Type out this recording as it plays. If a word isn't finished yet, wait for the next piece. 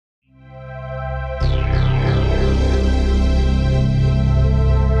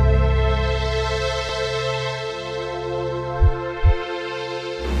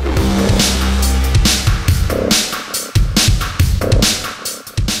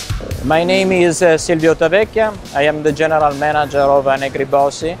My name is Silvio Tavecchia. I am the general manager of Negri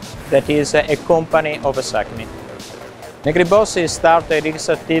Bossi, that is a company of Sacni. Negri Bossi started its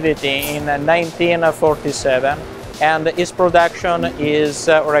activity in 1947 and its production is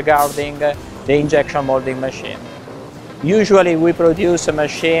regarding the injection molding machine. Usually we produce a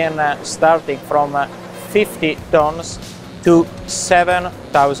machine starting from 50 tons to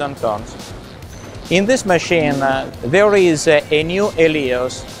 7,000 tons. In this machine there is a new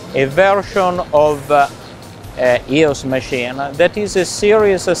ELEOS, a version of ELEOS machine that is a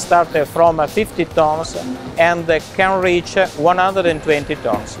series started from 50 tons and can reach 120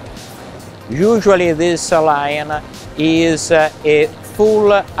 tons. Usually this line is a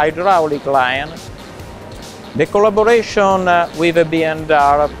full hydraulic line. The collaboration with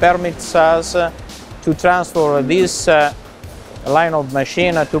B&R permits us to transfer this line of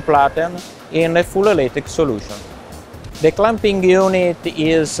machine to platen in a full electric solution. The clamping unit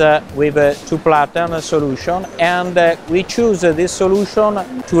is with a two-platen solution, and we choose this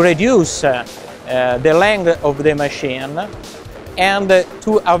solution to reduce the length of the machine and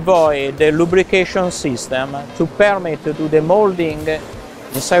to avoid the lubrication system to permit to the molding,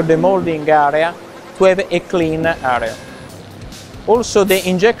 inside the molding area, to have a clean area. Also, the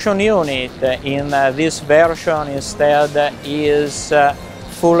injection unit in this version instead is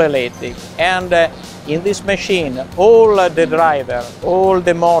full electric, and in this machine all the driver, all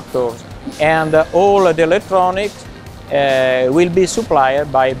the motors and all the electronics will be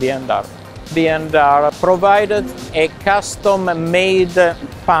supplied by B&R. B&R provided a custom-made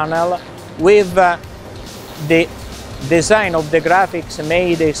panel with the design of the graphics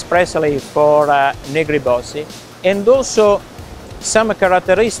made expressly for Negri Bossi, and also some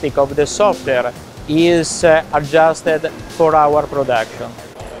characteristic of the software is adjusted for our production.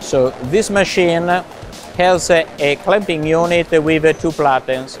 So this machine has a clamping unit with two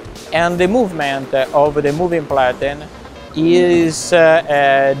platens, and the movement of the moving platen is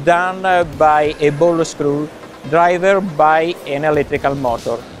done by a ball screw driven by an electrical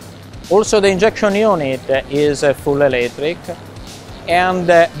motor. Also the injection unit is full electric, and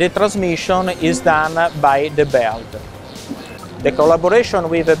the transmission is done by the belt. The collaboration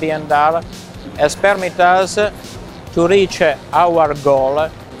with B&R has permitted us to reach our goal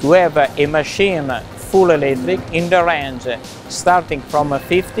to have a machine full electric in the range starting from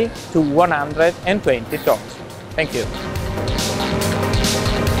 50 to 120 tons. Thank you.